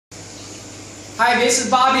Hi, this is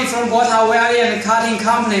Bobby from Bota Welding and Cutting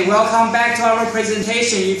Company. Welcome back to our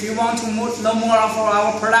presentation. If you want to know more of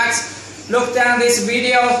our products, look down this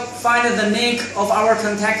video, find the link of our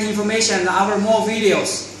contact information and our more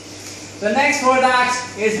videos. The next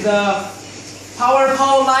product is the power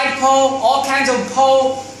pole, light pole, all kinds of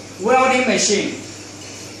pole welding machine.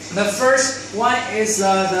 The first one is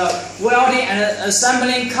the welding and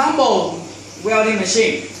assembling combo welding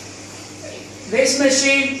machine. This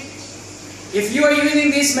machine, if you are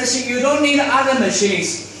using this machine, you don't need other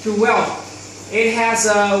machines to weld. It has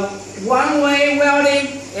a one-way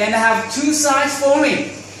welding and have two sides forming.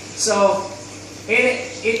 So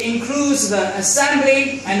it includes the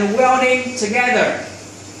assembling and welding together.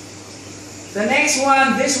 The next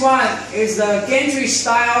one, this one is the gantry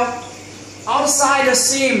style outside the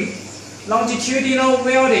seam longitudinal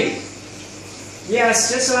welding.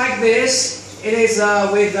 Yes, just like this. It is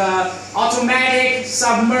with automatic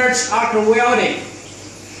submerged arc welding.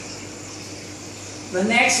 The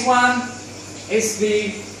next one is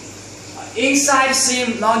the inside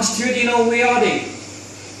seam longitudinal welding.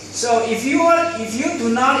 So if you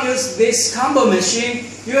do not use this combo machine,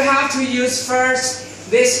 you have to use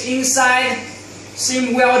first this inside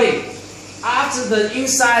seam welding. After the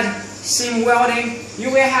inside seam welding,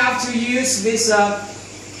 you will have to use this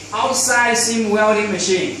outside seam welding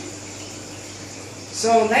machine.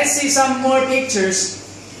 So let's see some more pictures.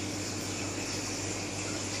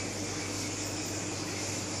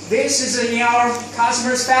 This is in our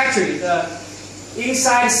customer's factory, the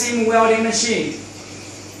inside seam welding machine.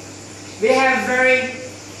 We have very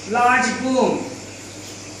large boom.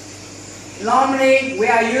 Normally we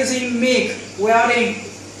are using MIG welding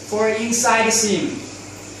for inside seam.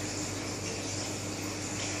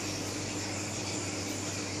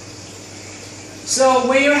 So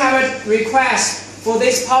when you have a request for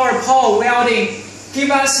this power pole welding,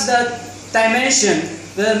 give us the dimension,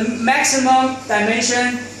 the maximum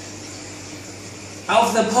dimension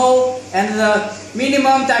of the pole and the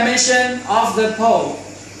minimum dimension of the pole.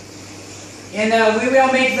 And we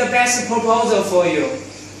will make the best proposal for you.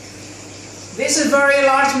 This is a very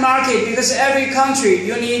large market because every country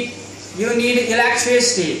you need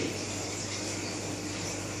electricity.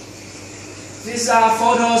 These are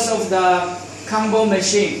photos of the combo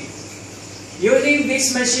machine. Using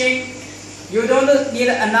this machine, you don't need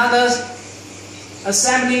another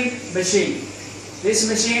assembling machine. This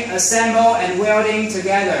machine assemble and welding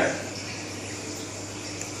together.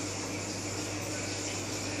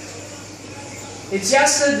 It's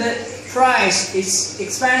just the price is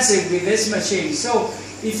expensive with this machine. So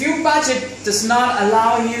if your budget does not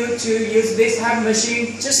allow you to use this type of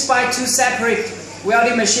machine, just buy two separate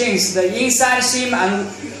welding machines, the inside seam and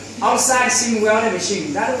outside seam welding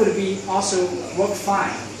machine. That would be also work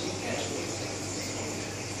fine.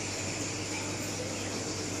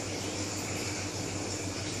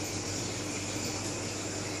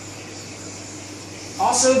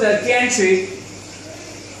 Also the gantry.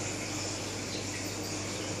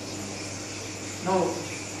 No.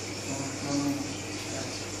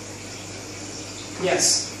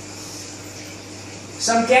 Yes.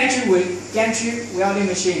 Some gantry welding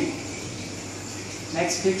machine.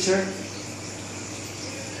 Next picture.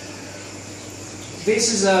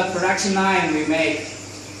 This is a production line we make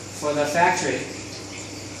for the factory.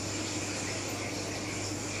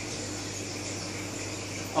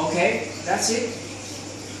 Okay, that's it.